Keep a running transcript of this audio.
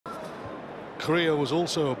Korea was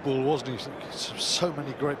also a bull, wasn't he? So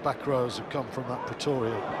many great back rows have come from that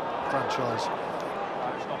Pretoria franchise.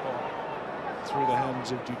 Through the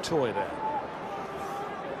hands of Dutoy there.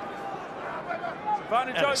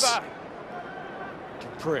 Advantage Ellis. over.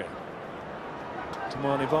 Priya.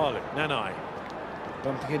 Tamani Valu. Nanai.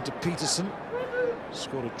 Bumping into Peterson.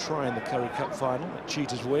 Scored a try in the Currie Cup final. A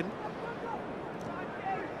Cheetahs win.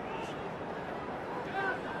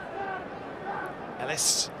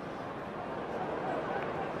 Ellis.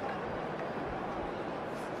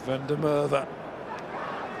 Van der Merwe.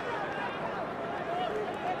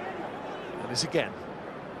 Ellis again.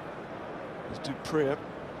 There's Dupriya.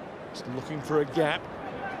 Just looking for a gap.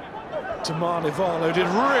 Tamani Valu did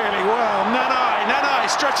really well. Nanai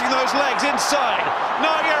stretching those legs inside.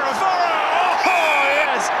 Naiyaravoro. Oh,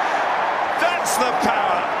 yes! That's the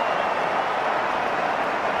power.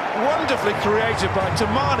 Wonderfully created by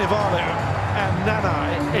Tamani Valu and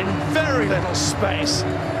Nanai in very little space.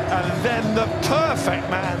 And then the perfect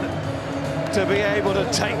man to be able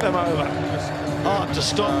to take them over. Hard to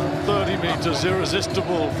stop 30 metres,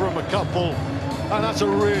 irresistible from a couple. And that's a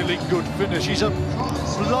really good finish. He's a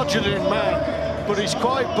bludgeoning man, but he's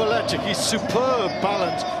quite balletic. He's superb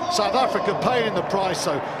balance. South Africa paying the price,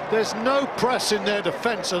 though. There's no press in their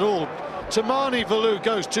defence at all. Tamani Valu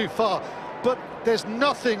goes too far, but there's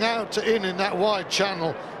nothing out to in that wide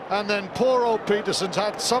channel. And then poor old Peterson's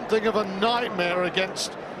had something of a nightmare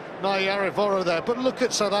against Naiyaravoro there. But look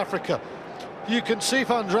at South Africa. You can see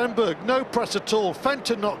Van Drenberg, no press at all.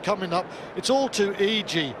 Fenton not coming up. It's all too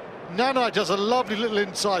easy. Nanai does a lovely little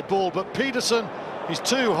inside ball, but Peterson, he's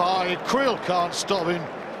too high. Creel can't stop him.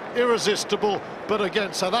 Irresistible. But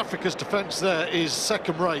again, South Africa's defence there is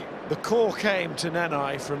second-rate. The call came to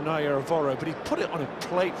Nanai from Naiyaravoro, but he put it on a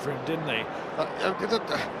plate for him, didn't he?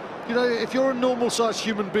 You know, if you're a normal-sized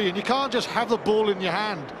human being, you can't just have the ball in your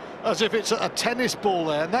hand as if it's a tennis ball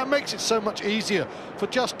there, and that makes it so much easier for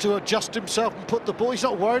just to adjust himself and put the ball. He's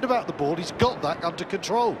not worried about the ball. He's got that under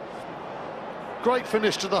control. Great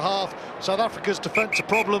finish to the half. South Africa's defence a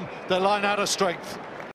problem. They're line out of strength.